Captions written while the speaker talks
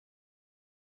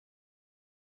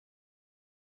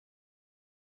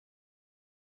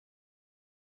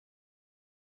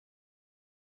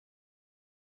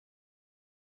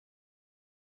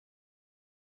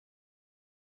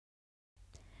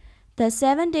The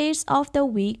 7 days of the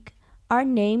week are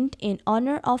named in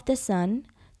honor of the sun,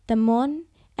 the moon,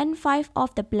 and 5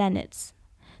 of the planets.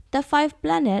 The 5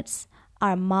 planets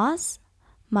are Mars,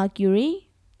 Mercury,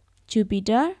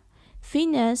 Jupiter,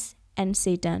 Venus, and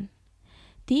Saturn.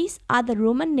 These are the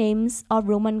Roman names of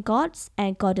Roman gods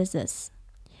and goddesses.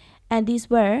 And these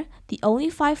were the only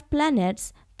 5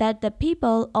 planets that the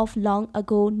people of long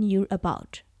ago knew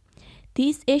about.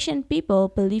 These ancient people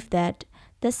believed that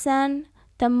the sun,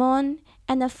 the moon,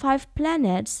 and the 5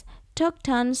 planets took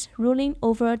turns ruling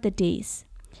over the days.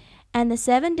 And the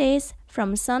 7 days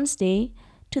from sun's day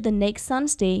to the next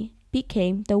sun's day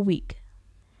became the week.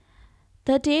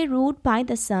 The day ruled by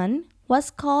the sun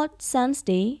was called sun's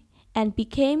day and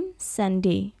became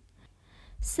Sunday.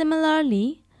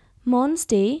 Similarly, moon's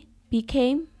day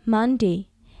became Monday,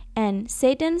 and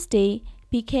Saturn's day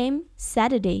became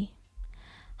Saturday.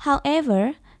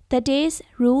 However, the days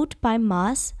ruled by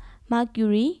Mars,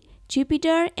 Mercury,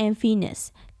 Jupiter, and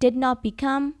Venus did not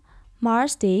become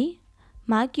Mars' day,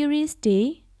 Mercury's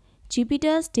day,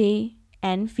 Jupiter's day,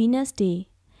 and Venus' day.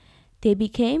 They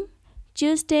became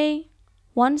Tuesday,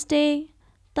 Wednesday,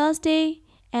 Thursday,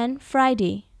 and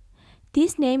Friday.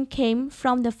 This name came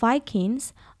from the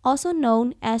Vikings, also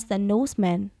known as the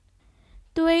Norsemen.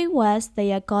 Thor was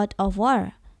their god of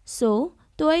war, so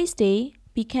Thor's day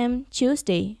became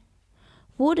Tuesday.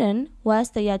 Woden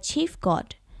was their chief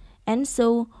god, and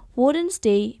so Woden's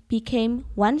day became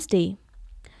Wednesday.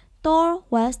 Thor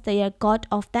was their god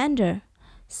of thunder,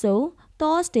 so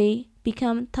Thor's day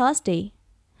became Thursday.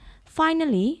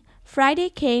 Finally, Friday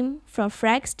came from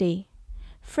Frig's day.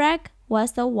 Frigg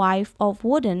was the wife of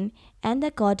Woden and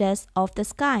the goddess of the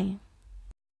sky.